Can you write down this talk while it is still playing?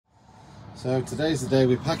So today's the day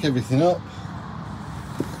we pack everything up,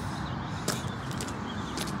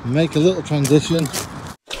 make a little transition,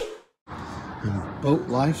 and boat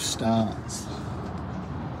life starts.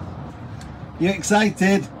 You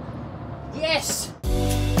excited? Yes!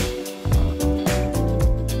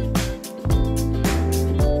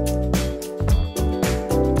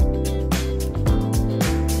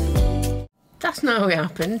 That's not how it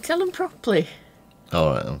happened. Tell them properly.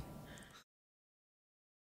 Alright then.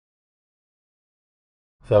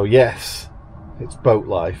 So yes, it's boat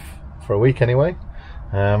life, for a week anyway,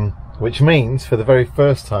 which means for the very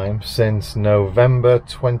first time since November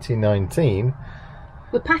 2019,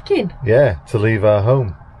 we're packing. Yeah, to leave our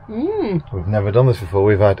home. We've never done this before.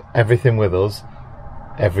 We've had everything with us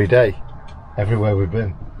every day, everywhere we've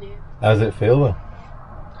been. Yeah. How does it feel though?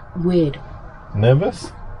 Weird.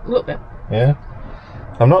 Nervous? A little bit. Yeah.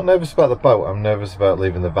 I'm not nervous about the boat, I'm nervous about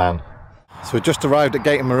leaving the van. So we just arrived at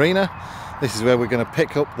Gate Marina. This is where we're going to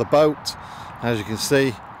pick up the boat. As you can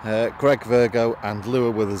see, Greg, Virgo and Lou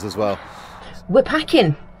are with us as well. We're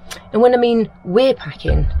packing. And when I mean we're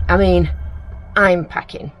packing, I mean I'm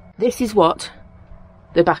packing. This is what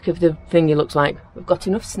the back of the thingy looks like. We've got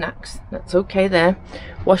enough snacks. That's okay there.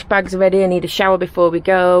 Wash bags are ready. I need a shower before we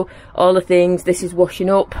go. All the things. This is washing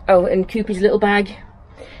up. Oh, and Coopy's little bag.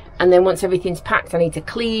 And then once everything's packed, I need to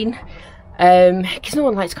clean. Because no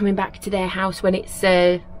one likes coming back to their house when it's...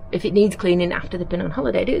 if it needs cleaning after they've been on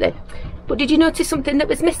holiday, do they? But did you notice something that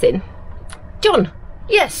was missing? John,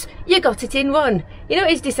 yes, you got it in one. You know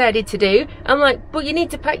what he's decided to do? I'm like, but you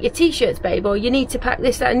need to pack your t-shirts, babe, or you need to pack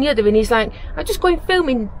this, that and the other. And he's like, I'm just going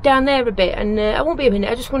filming down there a bit and I won't be a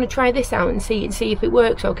minute. I just want to try this out and see if it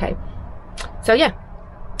works okay. So yeah,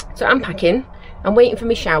 so I'm packing. I'm waiting for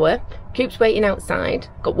my shower. Coop's waiting outside.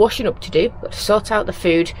 Got washing up to do. Got to sort out the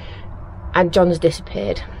food. And John has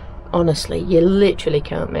disappeared. Honestly, you literally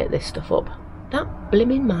can't make this stuff up. That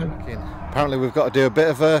blimmin' man. Apparently we've got to do a bit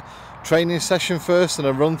of a training session first and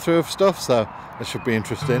a run through of stuff, so that should be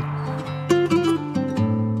interesting.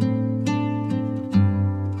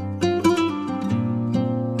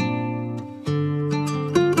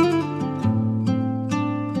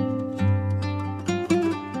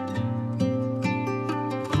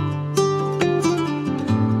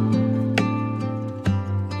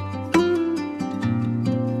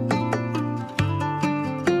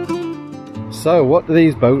 So what do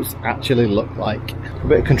these boats actually look like? A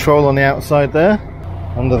bit of control on the outside there.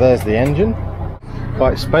 Under there's the engine.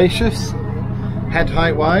 Quite spacious. Head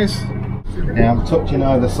height wise. Yeah, I'm touching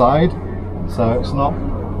either side, so it's not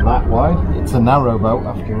that wide. It's a narrow boat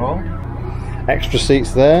after all. Extra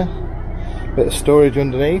seats there. Bit of storage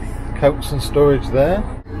underneath. Coats and storage there.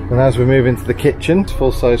 And as we move into the kitchen,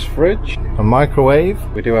 full-size fridge. A microwave.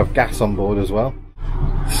 We do have gas on board as well.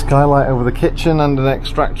 Skylight over the kitchen and an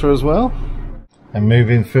extractor as well. And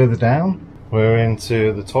moving further down, we're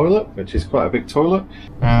into the toilet, which is quite a big toilet,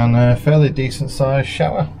 and a fairly decent sized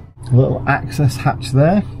shower. A little access hatch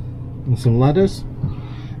there, and some ladders.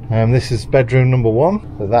 And this is bedroom number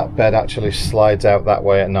 1. So that bed actually slides out that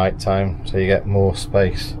way at night time, so you get more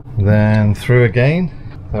space. Then through again,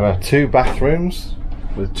 there are 2 bathrooms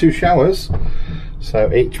with 2 showers.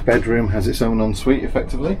 So each bedroom has its own ensuite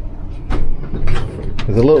effectively.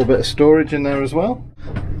 There's a little bit of storage in there as well.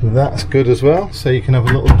 That's good as well, so you can have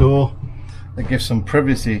a little door that gives some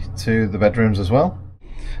privacy to the bedrooms as well.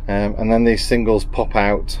 And then these singles pop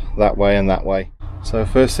out that way and that way. So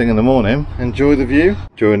first thing in the morning, enjoy the view.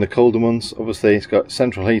 During the colder months, obviously it's got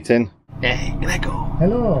central heating. Hey, Lego.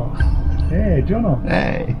 Hello. Hey, Jono.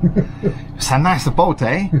 Hey. It's a nice boat,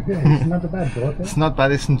 eh? Yeah, it's not a bad boat, eh? It's not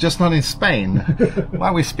bad, it's just not in Spain. Why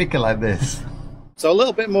are we speaking like this? So a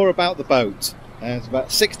little bit more about the boat. It's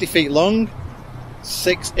about 60 feet long.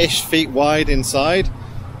 6-ish feet wide inside,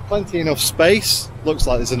 plenty enough space, looks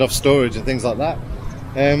like there's enough storage and things like that.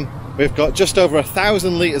 We've got just over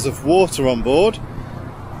 1,000 litres of water on board,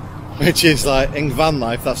 which is like, in van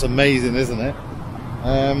life, that's amazing, isn't it?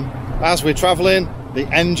 As we're travelling, the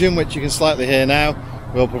engine, which you can slightly hear now,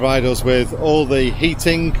 will provide us with all the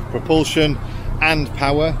heating, propulsion and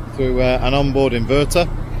power through an onboard inverter.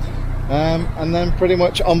 And then pretty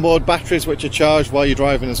much onboard batteries, which are charged while you're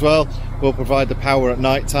driving as well, will provide the power at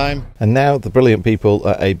night time. And now the brilliant people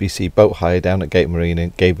at ABC Boat Hire down at Gate Marina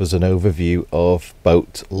gave us an overview of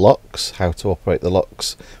boat locks, how to operate the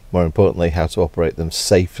locks, more importantly how to operate them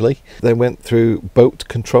safely. They went through boat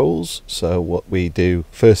controls, so what we do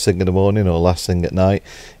first thing in the morning or last thing at night,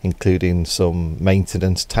 including some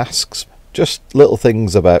maintenance tasks, just little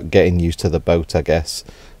things about getting used to the boat, I guess.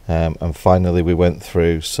 And finally we went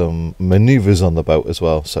through some maneuvers on the boat as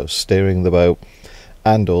well, so steering the boat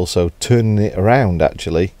and also turning it around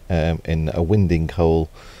actually in a winding hole.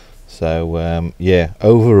 So yeah,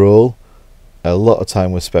 overall a lot of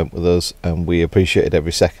time was spent with us, and we appreciated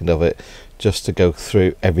every second of it, just to go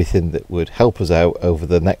through everything that would help us out over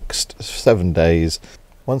the next 7 days.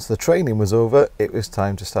 Once the training was over, it was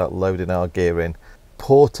time to start loading our gear in.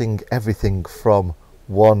 Porting everything from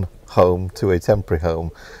one home to a temporary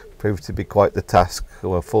home proved to be quite the task.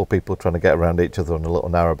 There were 4 people trying to get around each other on a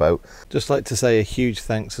little narrowboat. Just like to say a huge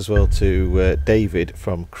thanks as well to David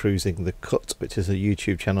from Cruising the Cut, which is a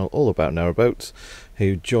YouTube channel all about narrowboats,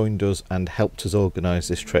 who joined us and helped us organise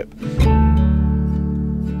this trip.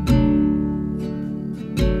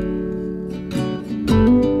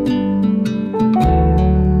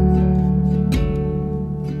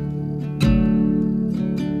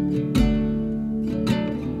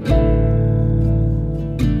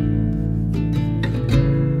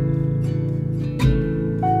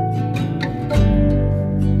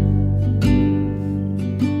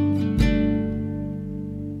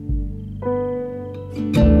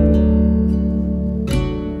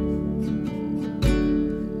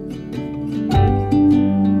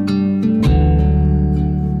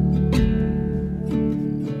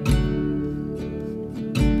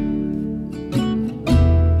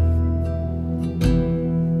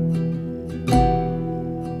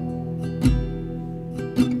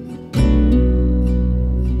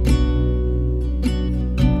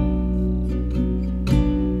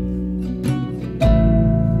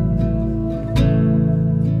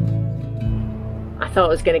 I thought I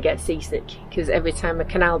was going to get seasick, because every time a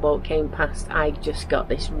canal boat came past I just got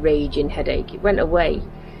this raging headache. It went away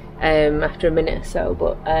after a minute or so,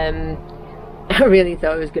 but I really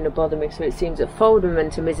thought it was going to bother me. So it seems that forward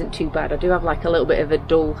momentum isn't too bad. I do have like a little bit of a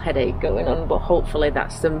dull headache going on, but hopefully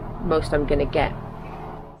that's the most I'm going to get.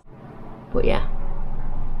 But yeah,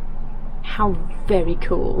 how very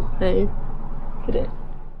cool, eh? Look at it.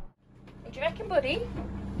 What do you reckon, buddy?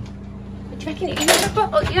 What do you reckon?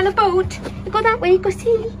 You're on a boat? You go that way, go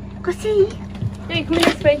see. Go see. No, you're coming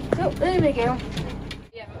this way. Oh, there we go.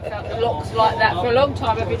 You haven't felt the locks like that for a long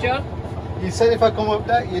time, have you, John? You said if I come up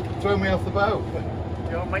deck you'd throw me off the boat.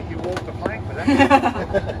 I'll make you walk the plank with that.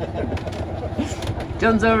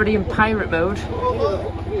 John's already in pirate mode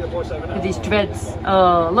with his dreads.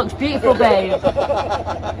 Oh, looks beautiful, babe. We're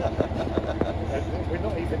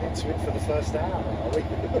not even into it for the first hour, are we?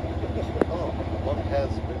 Oh, one cares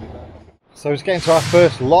really bad. So it's getting to our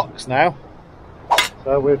first locks now.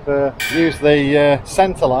 So we've used the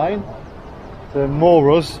centre line to moor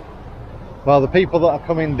us, while the people that are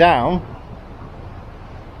coming down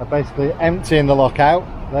are basically emptying the lock out.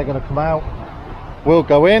 They're going to come out, we'll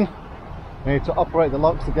go in, we need to operate the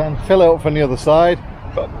locks again, fill it up from the other side,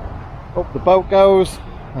 up the boat goes,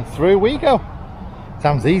 and through we go.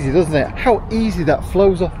 Sounds easy, doesn't it? How easy that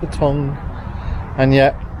flows off the tongue, and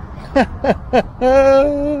yet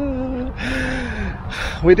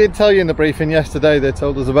we did tell you in the briefing yesterday, they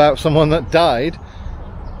told us about someone that died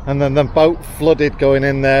and then the boat flooded going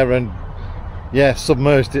in there and yeah,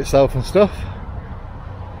 submerged itself and stuff.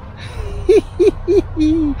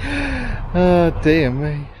 Oh dear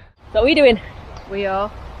me. So what are we doing? We are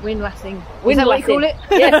windlassing. Windlassing. Is that what we call it?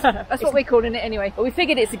 Yes. That's what we're calling it anyway. Well, we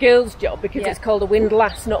figured it's a girl's job because it's called a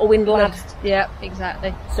windlass, not a windlad. Yeah,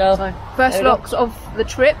 exactly. So first locks of the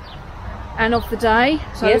trip and of the day.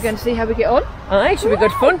 So we're going to see how we get on. Alright, should be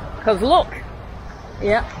good fun. Because look.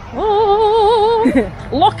 Yeah. Oh,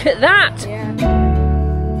 look at that. Yeah.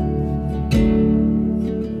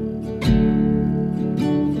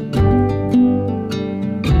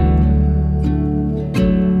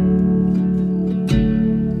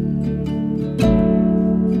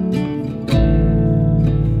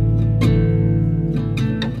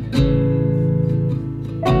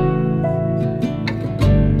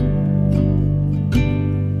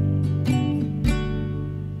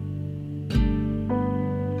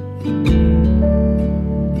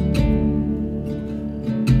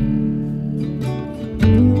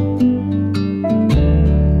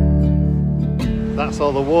 That's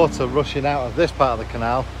all the water rushing out of this part of the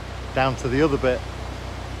canal down to the other bit.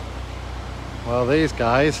 Well, these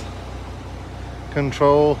guys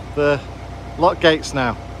control the lock gates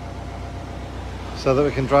now so that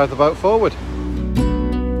we can drive the boat forward.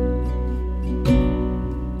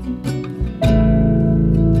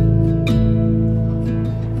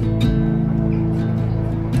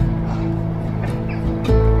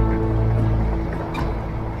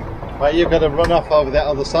 Right, you've got to run off over that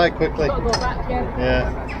other side quickly. Got to go back, Yeah.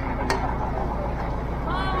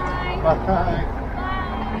 Bye. Bye.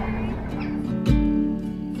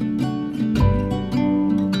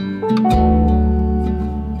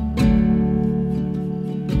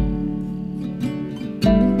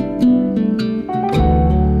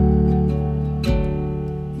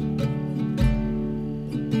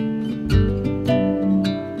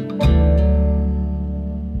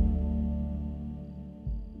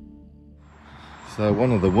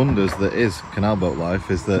 one of the wonders that is canal boat life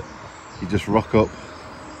is that you just rock up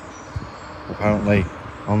apparently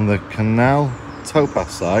on the canal towpath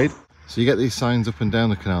side. So you get these signs up and down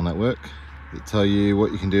the canal network that tell you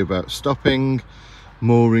what you can do about stopping.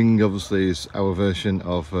 Mooring obviously is our version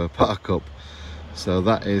of park up, so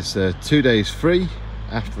that is 2 days free.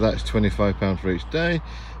 After that it's £25 for each day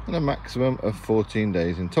and a maximum of 14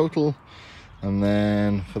 days in total, and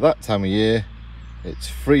then for that time of year it's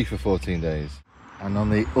free for 14 days. And on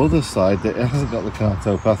the other side that hasn't got the canal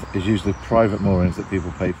towpath is usually private moorings that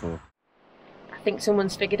people pay for. I think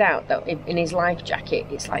someone's figured out that in his life jacket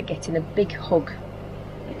it's like getting a big hug,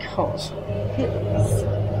 because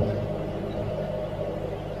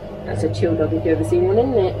that's a chill dog if you've ever seen one,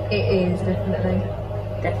 isn't it? It is, definitely.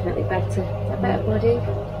 Definitely better. Is that better, buddy?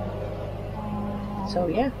 So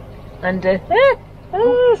yeah, and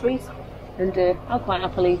Reese. And I'll quite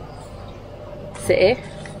happily sit here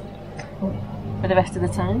for the rest of the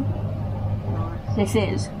time. This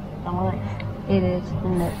is the life. It is.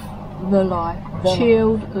 Isn't it? The life. The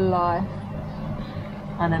Chilled life.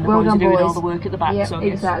 And then the Well boys done, are doing boys. all the work at the back. Yeah, so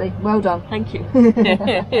yes. exactly. Well done. Thank you.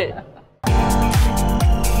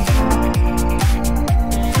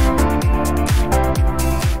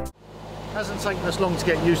 Hasn't taken us long to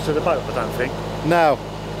get used to the boat, I don't think. No,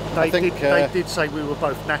 They did say we were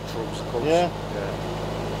both naturals, of course. Yeah.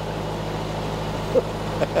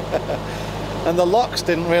 And the locks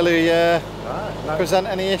didn't really No. present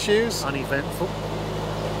any issues. Uneventful.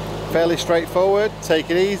 Fairly straightforward, take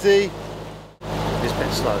it easy. It's a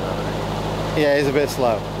bit slow though, isn't it? Yeah, it's a bit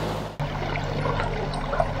slow.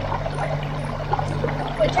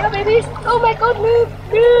 Watch out, babies! Oh my god, move!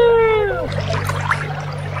 Move!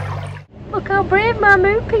 Look how brave my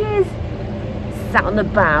Moopy is! Sat on the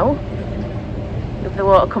bow of the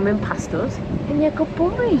water coming past us, and you're a good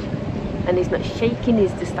boy. And he's not shaking,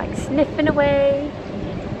 he's just like sniffing away.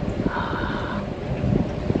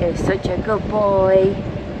 You're such a good boy.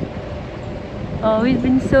 Oh, he's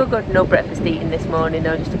been so good. No breakfast eating this morning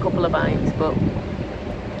though, just a couple of bites, but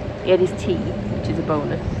he had his tea, which is a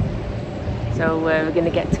bonus. So we're going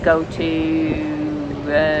to get to go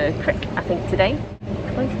to Crick, I think, today.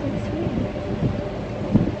 Oh, he's so sweet.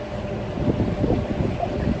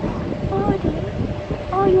 Oh, dear.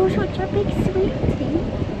 Oh, you're such a big sweetie.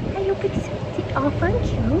 Are you a big sweetie? Oh, thank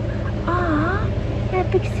you. Ah, you're a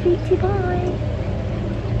big sweetie boy.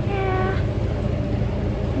 Yeah.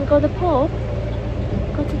 Wanna go to the pub?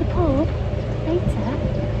 Go to the pub later.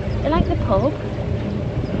 I like the pub.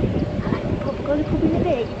 I like the pub. Go to the pub in a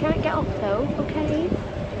bit. You can't get off though, okay?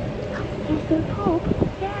 Let's go to the pub.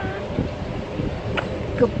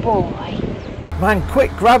 Yeah. Good boy. Man,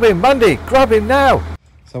 quick, grab him, Mandy, grab him now!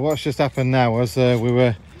 So what's just happened now was we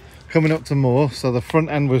were coming up to moor, so the front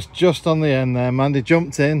end was just on the end there. Mandy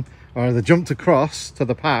jumped in, or they jumped across to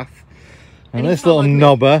the path, and this little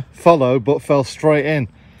knobber followed but fell straight in.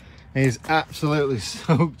 He's absolutely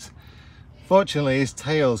soaked. Fortunately his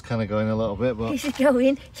tail's kind of going a little bit, but Is he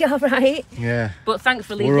going? You're right. yeah, But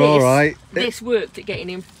thankfully we're all right. this worked at getting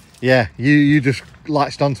him. Yeah, you just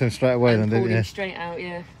latched onto him straight away then, Pulled didn't him you? straight out,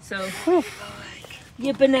 yeah. So,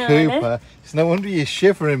 your banana. Cooper, it's no wonder you're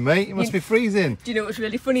shivering, mate. You must be freezing. Do you know what's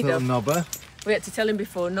really funny though? Little knobber. We had to tell him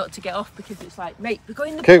before not to get off because it's like, mate, we're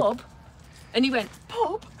going to the Coop. pub. And he went,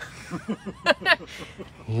 pub?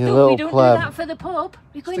 You No, little we don't pleb. do that for the pub.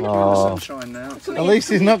 We're going to Oh. the pub. Sunshine now. At least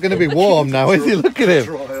he's not going to be warm now, is he? Look at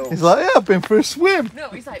him. He's like, yeah, I've been for a swim. No,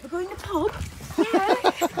 he's like, we're going to the pub. Yeah.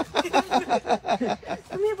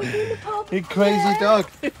 Come here, we're going to the pub. You crazy dog.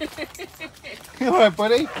 You all right,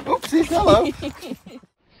 buddy? Oopsies, hello.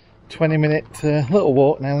 20-minute little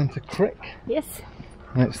walk now into Crick. Yes.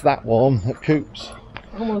 And it's that warm that Coop's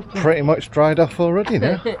Almost. pretty much dried off already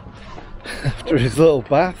now. After his little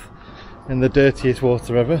bath in the dirtiest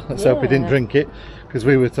water ever. Let's hope he didn't drink it, because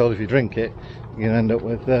we were told if you drink it you're going to end up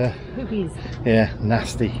with Boobies. yeah,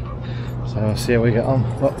 nasty. So I'll see how we get on.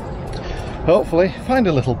 But hopefully find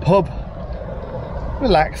a little pub,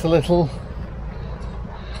 relax a little,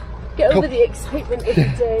 Get over the excitement of the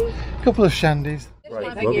day. couple of shandies.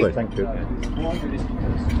 Right, Lovely. thank you.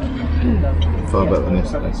 Far better than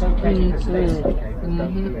yesterday. It's okay because this.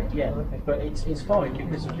 Don't do it. Yeah, but it's fine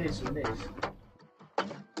because of this and this.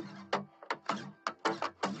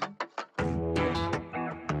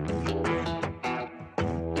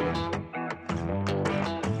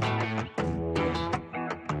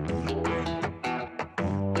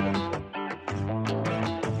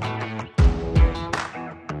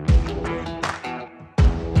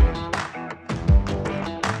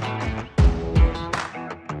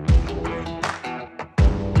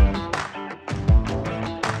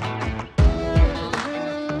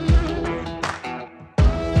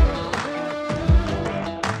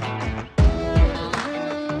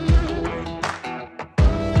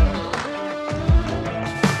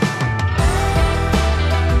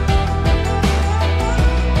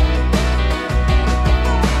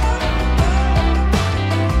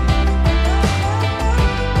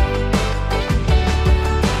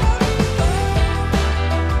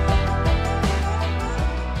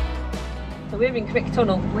 Crick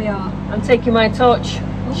Tunnel. We are. I'm taking my torch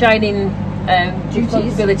shining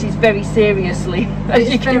responsibilities very seriously,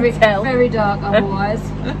 as you can tell. Very dark otherwise.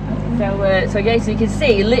 So yeah, so you can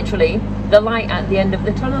see literally the light at the end of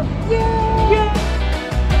the tunnel. Yay!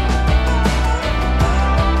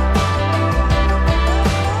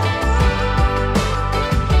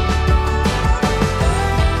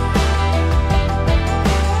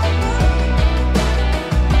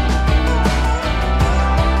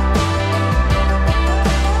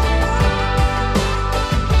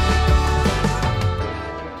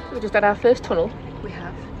 Just had our first tunnel. We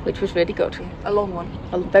have. Which was really good. A long one.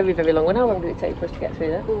 A very, very long one. How long did it take for us to get through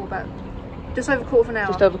there? Oh, about just over a quarter of an hour.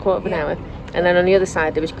 Just over a quarter of an hour. And then on the other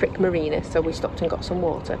side there was Crick Marina, so we stopped and got some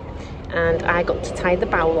water. And I got to tie the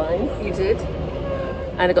bow line. You did.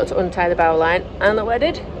 And I got to untie the bow line. And look what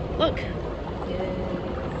I did. Look. Yeah.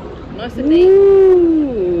 Nice and neat.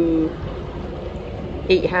 Ooh.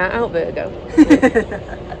 Eat your heart out, Virgo.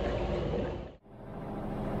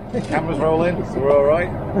 Cameras rolling, so we're all right.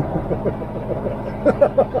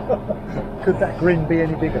 Could that grin be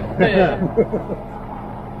any bigger?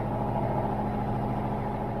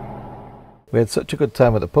 We had such a good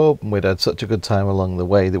time at the pub, and we'd had such a good time along the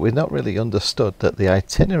way that we'd not really understood that the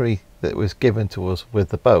itinerary that was given to us with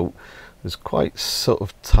the boat was quite sort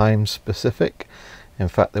of time specific. In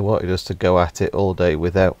fact, they wanted us to go at it all day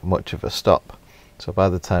without much of a stop. So by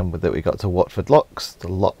the time that we got to Watford Locks, the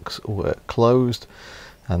locks were closed.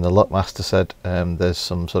 And the lockmaster said there's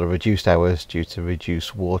some sort of reduced hours due to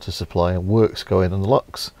reduced water supply and works going on the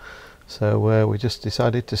locks. So we just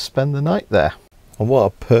decided to spend the night there. And what a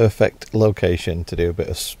perfect location to do a bit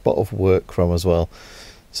of spot of work from as well.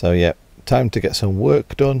 So yeah, time to get some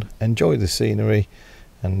work done, enjoy the scenery.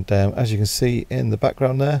 And as you can see in the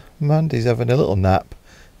background there, Mandy's having a little nap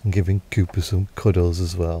and giving Cooper some cuddles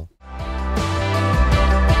as well.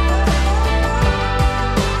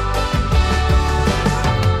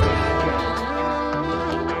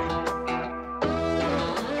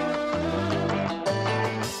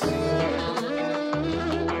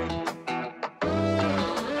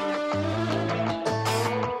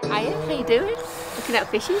 How you doing? Looking at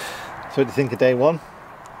fishes? So what do you think of day one?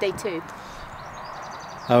 Day 2.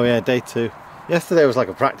 Oh yeah, day 2. Yesterday was like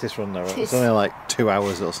a practice run though, it was only like 2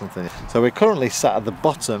 hours or something. So we're currently sat at the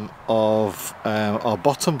bottom of our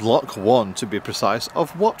bottom lock 1 to be precise,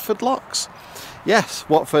 of Watford Locks. Yes,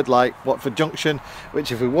 Watford, like Watford Junction,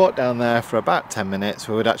 which if we walked down there for about 10 minutes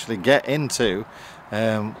we would actually get into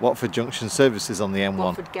Watford Junction services on the M1.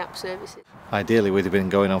 Watford Gap services. Ideally we'd have been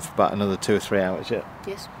going on for about another 2 or 3 hours yet.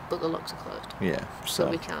 Yes, but the locks are closed. Yeah, so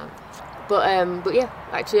we can't. But yeah,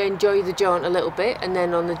 actually enjoy the jaunt a little bit, and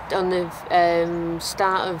then on the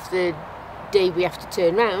start of the day we have to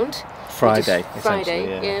turn round. Friday,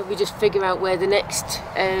 yeah, we just figure out where the next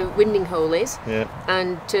winding hole is,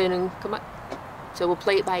 and turn and come back. So we'll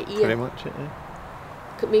play it by ear. Pretty much it, yeah.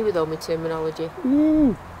 Look at me with all my terminology.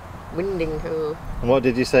 Ooh. Winding hole. And what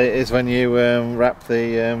did you say it is when you wrap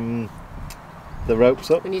the ropes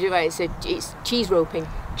up? When you do it, it's cheese roping.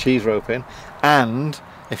 Cheese roping. And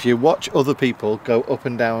if you watch other people go up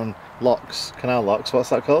and down locks, canal locks, what's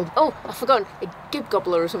that called? Oh, I've forgotten. A gib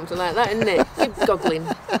gobbler or something like that, isn't it? Gib goggling.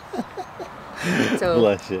 So,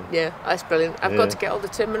 bless you. Yeah, that's brilliant. I've got to get all the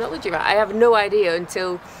terminology right. I have no idea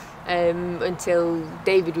until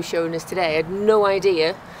David was showing us today. I had no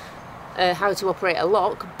idea how to operate a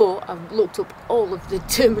lock, but I've looked up all of the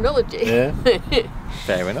terminology. Yeah,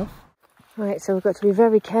 fair enough. Right, so we've got to be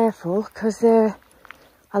very careful because there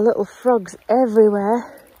are little frogs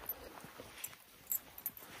everywhere.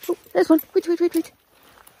 Oh, there's one. Wait.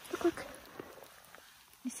 Look.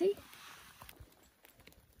 You see?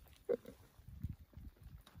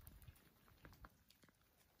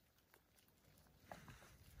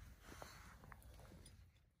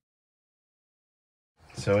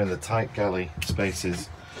 So in the tight galley spaces,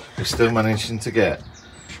 we're still managing to get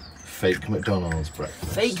fake McDonald's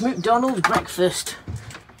breakfast. Fake McDonald's breakfast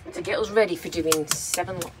to get us ready for doing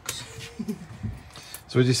 7 locks.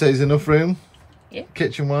 So would you say there's enough room? Yeah.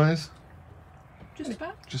 Kitchen wise? Just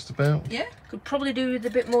about. Just about? Yeah. Could probably do with a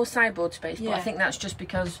bit more sideboard space, but Yeah. I think that's just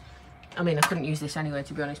because, I mean, I couldn't use this anyway,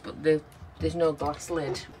 to be honest, but there's no glass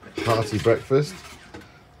lid. Party breakfast.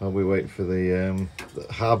 While we wait for the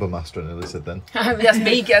harbour master, I nearly said then. That's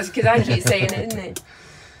me, because I keep saying it, isn't it?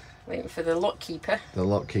 Waiting for the lock keeper. The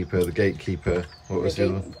lock keeper, the gatekeeper. What was the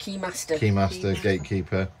other? Key master. Key master,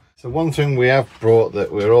 gatekeeper. So one thing we have brought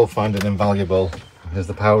that we're all finding invaluable is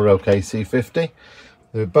the Power Roke AC50.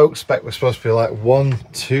 The boat spec was supposed to be like one or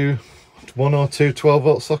two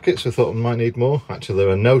 12-volt sockets. We thought we might need more. Actually, there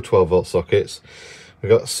are no 12-volt sockets. We've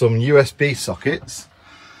got some USB sockets,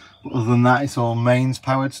 Other than that, it's all mains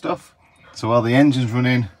powered stuff. So while the engine's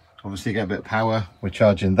running, obviously you get a bit of power. We're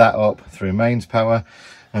charging that up through mains power,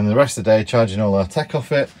 and the rest of the day charging all our tech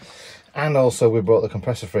off it. And also we brought the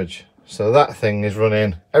compressor fridge. So that thing is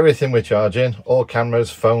running everything we're charging, all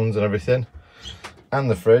cameras, phones and everything, and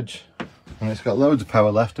the fridge. And it's got loads of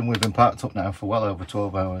power left, and we've been parked up now for well over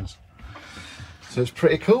 12 hours. So it's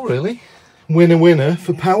pretty cool, really. Winner winner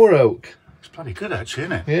for Power Oak. It's bloody good actually,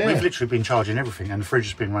 isn't it? Yeah. We've literally been charging everything and the fridge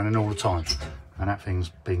has been running all the time. And that thing's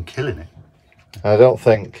been killing it. I don't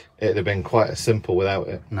think it'd have been quite as simple without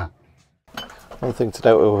it. No. One thing to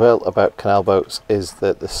note as well about canal boats is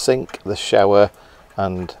that the sink, the shower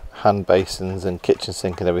and hand basins and kitchen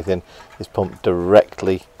sink and everything is pumped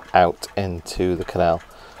directly out into the canal.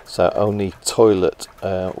 So only toilet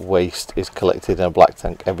waste is collected in a black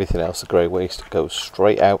tank. Everything else, the grey waste, goes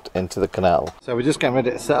straight out into the canal. So we're just getting ready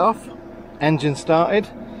to set off. Engine started.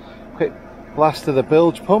 Quick blast of the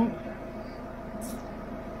bilge pump.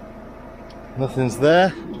 Nothing's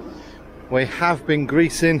there. We have been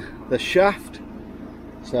greasing the shaft,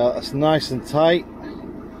 so that's nice and tight.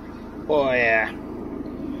 Oh yeah.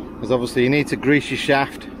 Because obviously you need to grease your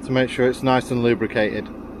shaft to make sure it's nice and lubricated.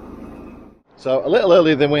 So a little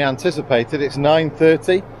earlier than we anticipated. It's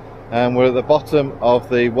 9:30 and we're at the bottom of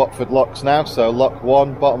the Watford locks now, so lock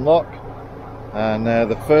 1, bottom lock. And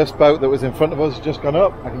the first boat that was in front of us has just gone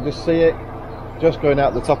up. I can just see it just going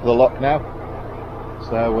out the top of the lock now.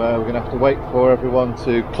 So we're going to have to wait for everyone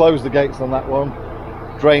to close the gates on that one,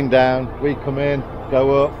 drain down, we come in,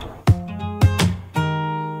 go up.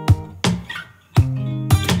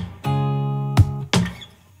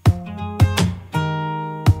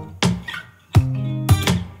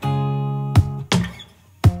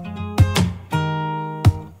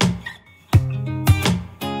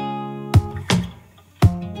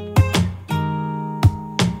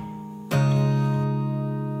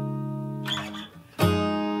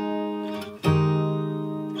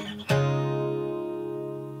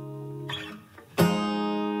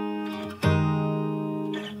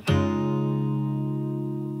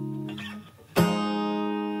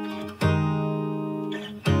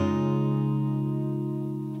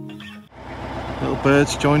 Little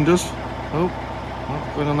bird's joined us. Oh,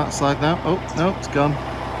 going on that side now. Oh, no, it's gone.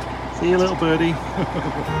 See you, little birdie.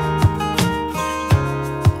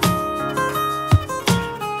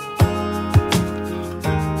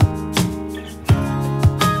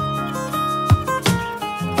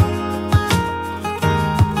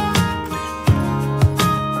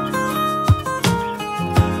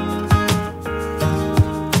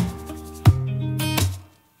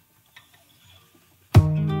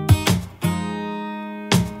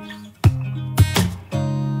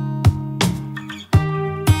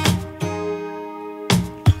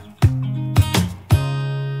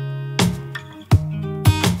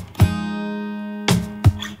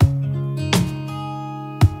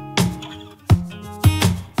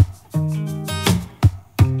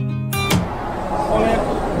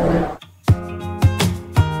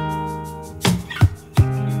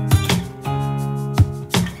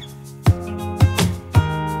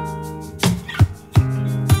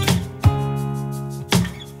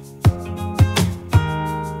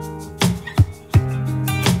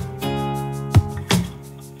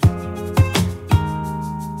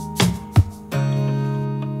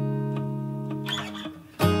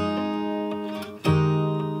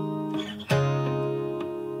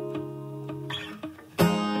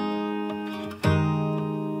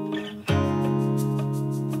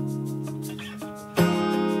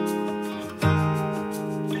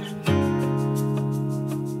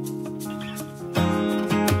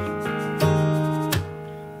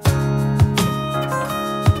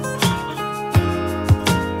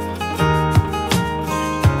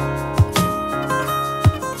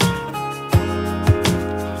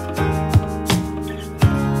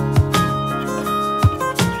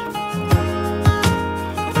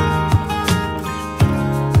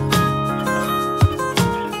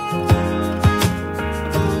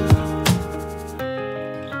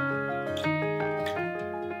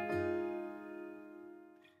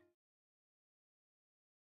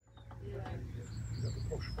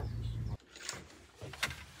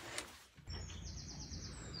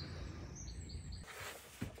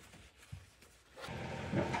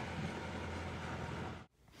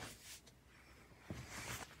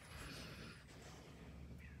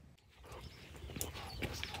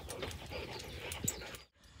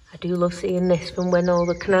 I do love seeing this from when all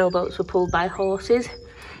the canal boats were pulled by horses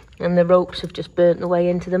and the ropes have just burnt their way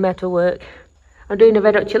into the metalwork. I'm doing a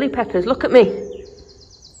Red Hot Chili Peppers, look at me.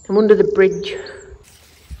 I'm under the bridge.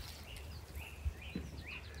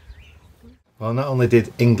 Well, not only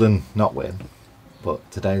did England not win,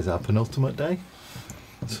 but today's our penultimate day.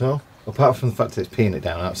 So, apart from the fact that it's peeing it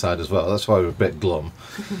down outside as well, that's why we're a bit glum.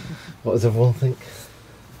 What does everyone think?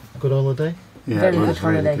 Good holiday? Yeah, Very it good was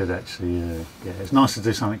really holiday. good actually. Yeah, it's nice to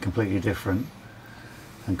do something completely different,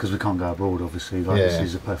 and because we can't go abroad, obviously, like this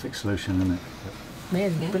is a perfect solution, isn't it? Yeah,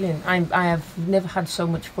 it's brilliant. I have never had so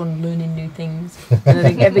much fun learning new things. And I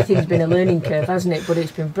think everything's been a learning curve, hasn't it? But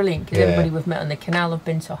it's been brilliant because everybody we've met on the canal have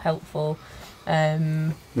been so helpful.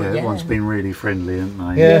 Everyone's been really friendly, haven't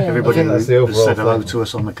they? Yeah, everybody I think that's the has overall said hello thing. to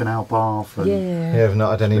us on the canal path. And Yeah, we've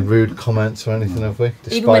not had any rude comments or anything, have we?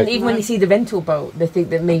 Even when you see the rental boat, they think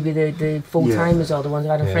that maybe the full-timers or the ones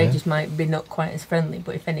who had afraid just might be not quite as friendly,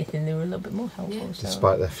 but if anything they were a little bit more helpful. So.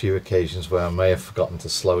 Despite the few occasions where I may have forgotten to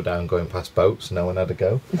slow down going past boats, no one had a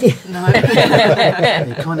go. No.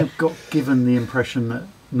 You kind of got given the impression that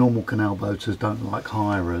normal canal boaters don't like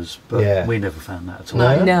hirers, but we never found that at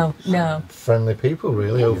all. No. Friendly people,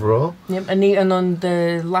 really, overall. Yep, and on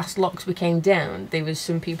the last locks we came down, there was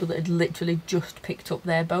some people that had literally just picked up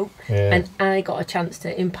their boat, and I got a chance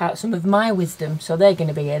to impart some of my wisdom, so they're going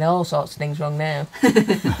to be getting all sorts of things wrong now.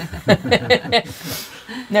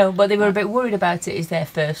 No, but they were a bit worried about it. It's their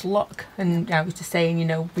first lock, and I was just saying,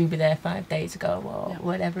 we were there 5 days ago or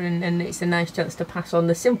whatever, and it's a nice chance to pass on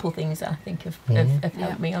the simple things that I think have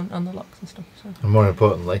helped me on the locks and stuff. So. And more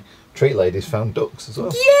importantly, treat ladies found ducks as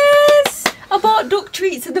well. Yes! I bought duck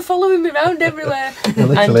treats and they're following me around everywhere. They're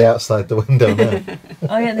literally outside the window now.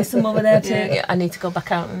 Oh yeah, there's some over there too. Yeah, I need to go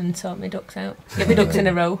back out and sort my ducks out. Get my ducks in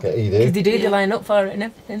a row. Because they line up for it and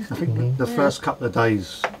everything. I think the first couple of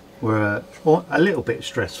days were a little bit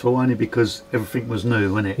stressful, only because everything was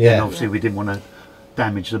new, wasn't it? Yeah. And obviously we didn't want to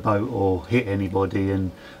damage the boat or hit anybody,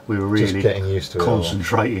 and we were really just getting used to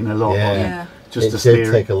concentrating a lot on it. just it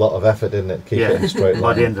did take a lot of effort, didn't it? Keep it in a straight line.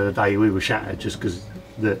 By the end of the day, we were shattered just because of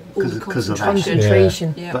that.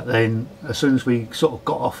 Concentration. Yeah. But then, as soon as we sort of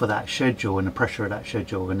got off of that schedule and the pressure of that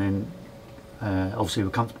schedule, and then obviously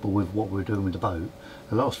we're comfortable with what we were doing with the boat,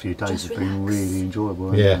 the last few days have been really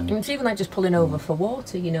enjoyable. And it's even like just pulling over for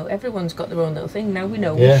water, everyone's got their own little thing. Now we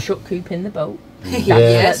know we shut coop in the boat.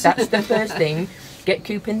 That's the first thing. Get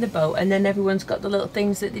coop in the boat, and then everyone's got the little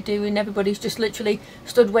things that they do, and everybody's just literally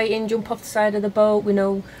stood waiting, jump off the side of the boat. We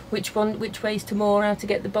know which ways to moor, how to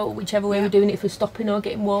get the boat, whichever way we're doing it, if we're stopping or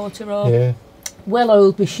getting water or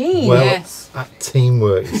well-oiled machine. Well, at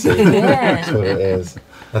teamwork, you see. That's what it is.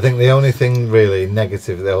 I think the only thing really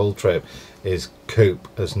negative of the whole trip is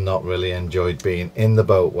Coop has not really enjoyed being in the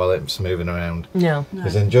boat while it's moving around. No.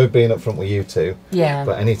 He's enjoyed being up front with you two. Yeah.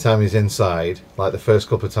 But anytime he's inside, like the first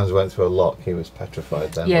couple of times we went through a lock, he was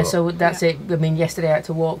petrified then. Yeah, so that's it. I mean, yesterday I had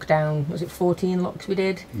to walk down, was it 14 locks we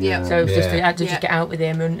did? Yeah. So it was I had to just get out with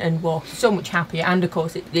him and walk. So much happier. And of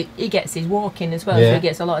course, he gets his walking as well, so he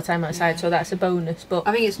gets a lot of time outside, so that's a bonus. But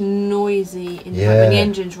I think it's noisy in the when the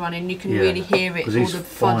engine's running, you can really hear it, all the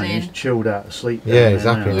fine, he's fudding. chilled out of sleep.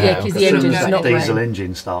 Exactly. Yeah, because the engine's not diesel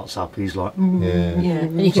engine starts up, he's like,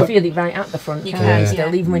 and you can feel it right at the front, can't you,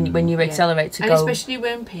 still, even when you accelerate to and go. especially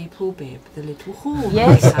when people beep the little horn.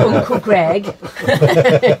 Yes, Uncle Greg.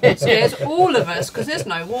 Scares all of us because there's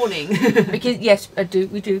no warning. Because yes,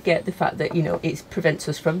 we do get the fact that it prevents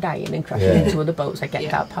us from dying and crashing into other boats. I get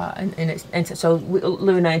that part, and so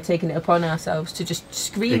Lou and I are taking it upon ourselves to just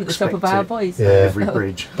scream at the top of our voice. Every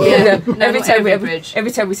bridge. Every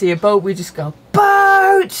time we see a boat, we just go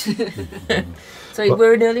boat. So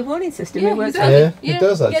we're an early warning system. Yeah, it works. It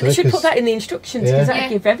does actually. Yeah, they should put that in the instructions because that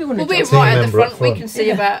give everyone a Well, we're job. right at the front. We can see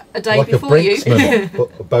about a day like before a you. brinksman,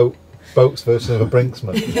 but a boat's version of a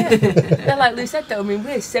brinksman. Yeah, like Lou said though, I mean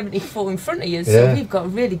we're 70 foot in front of you, so we've got a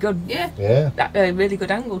really good, really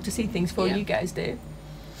good angle to see things before you guys do.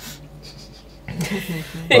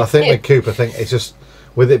 Well, I think with Coop, it's just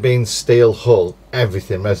with it being steel hull,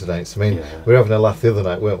 everything resonates. I mean, we were having a laugh the other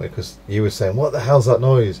night, weren't we? Because you were saying, "What the hell's that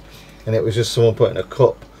noise?" And it was just someone putting a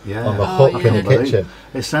cup on the hook in the kitchen.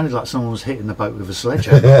 It sounded like someone was hitting the boat with a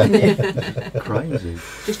sledgehammer. Crazy.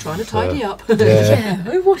 Just trying to tidy up.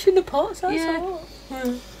 We're washing the pots. That's all.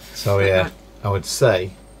 So I would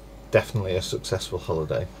say definitely a successful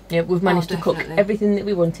holiday. Yeah, we've managed to cook everything that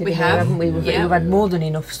we wanted. We have, haven't we? We've had more than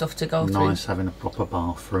enough stuff to go through. Nice having a proper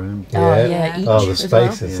bathroom. The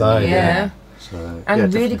space inside. So,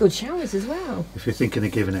 and really good showers as well. If you're thinking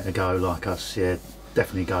of giving it a go like us,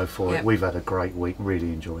 definitely go for it. We've had a great week,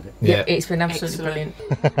 really enjoyed it. Yeah, it's been absolutely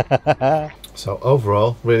brilliant. So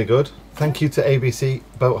overall, really good. Thank you to ABC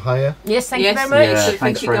Boat Hire. Yes, thank you very much. Yeah,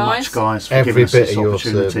 thanks very much, guys, for every giving us bit this of your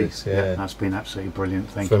opportunity. service. Yeah, that's been absolutely brilliant.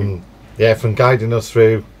 Thank you. From guiding us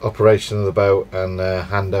through operation of the boat and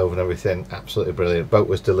handover and everything, absolutely brilliant. Boat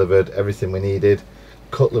was delivered, everything we needed,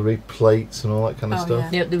 cutlery, plates and all that kind of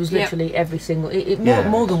stuff. Yeah, there was literally every single,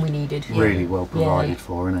 more than we needed. Really well provided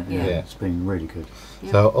for, isn't it? Yeah. It's been really good.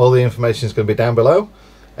 So all the information is going to be down below.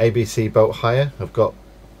 ABC Boat Hire. I've got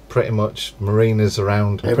pretty much marinas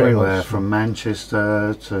around Everywhere from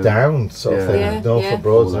Manchester to down sort of thing, Norfolk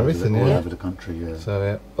Broads and everything. All over the country,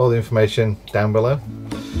 So all the information down below.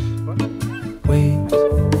 Wait,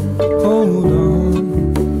 hold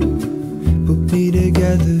on, put me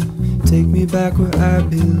together, take me back where I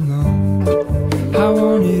belong. I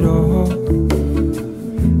want it all.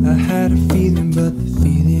 I had a feeling, but the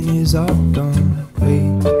feeling is all gone.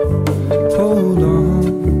 Wait, hold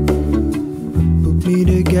on, put me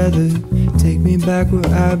together, take me back where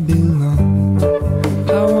I belong.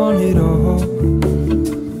 I want it all.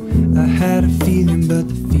 I had a feeling, but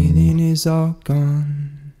the feeling is all gone.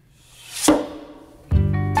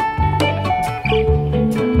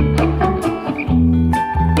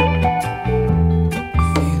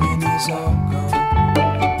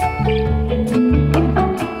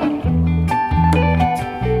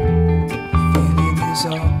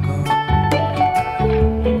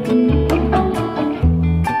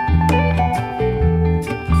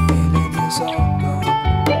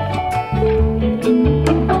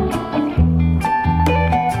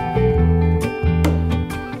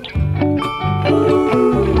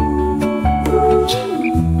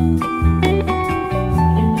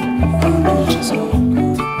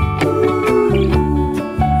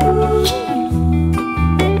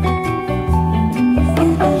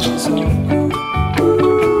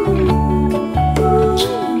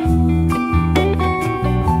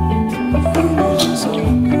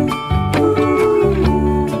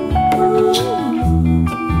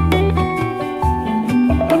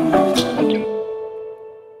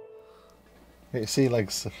 Get your sea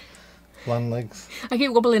legs, land legs. I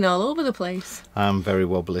keep wobbling all over the place. I'm very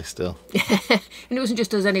wobbly still. And it wasn't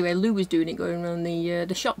just us anyway. Lou was doing it going around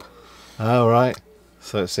the shop. Oh right,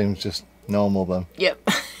 so it seems just normal then. Yep.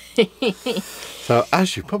 So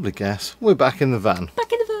as you probably guess, we're back in the van.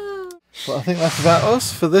 Back in the van. Well, I think that's about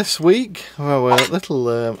us for this week. Our little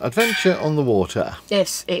adventure on the water.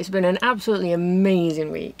 Yes, it's been an absolutely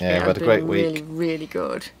amazing week. Yeah, we've had a great week. Really, really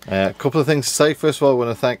good. A couple of things to say. First of all, I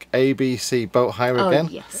want to thank ABC Boat Hire again.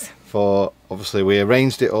 Yes. For obviously we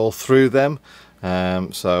arranged it all through them.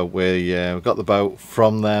 So we got the boat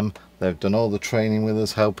from them. They've done all the training with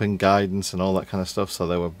us, helping, guidance and all that kind of stuff, so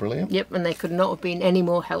they were brilliant. Yep, and they could not have been any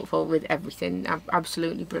more helpful with everything.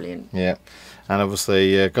 Absolutely brilliant. Yeah, and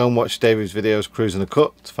obviously go and watch David's videos, Cruising the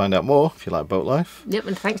Cut, to find out more if you like boat life. Yep,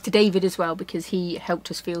 and thanks to David as well, because he helped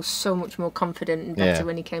us feel so much more confident and better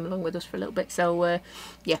when he came along with us for a little bit. So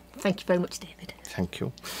yeah, thank you very much, David. Thank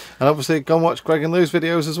you. And obviously go and watch Greg and Lou's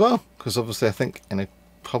videos as well, because obviously I think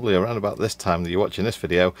probably around about this time that you're watching this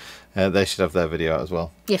video, they should have their video out as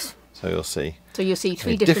well. Yes. So you'll see. So you'll see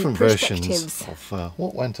three different versions of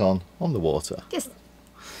what went on the water. Yes.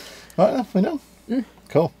 Right, we know.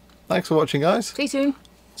 Cool. Thanks for watching, guys. See you soon.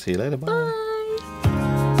 See you later. Bye.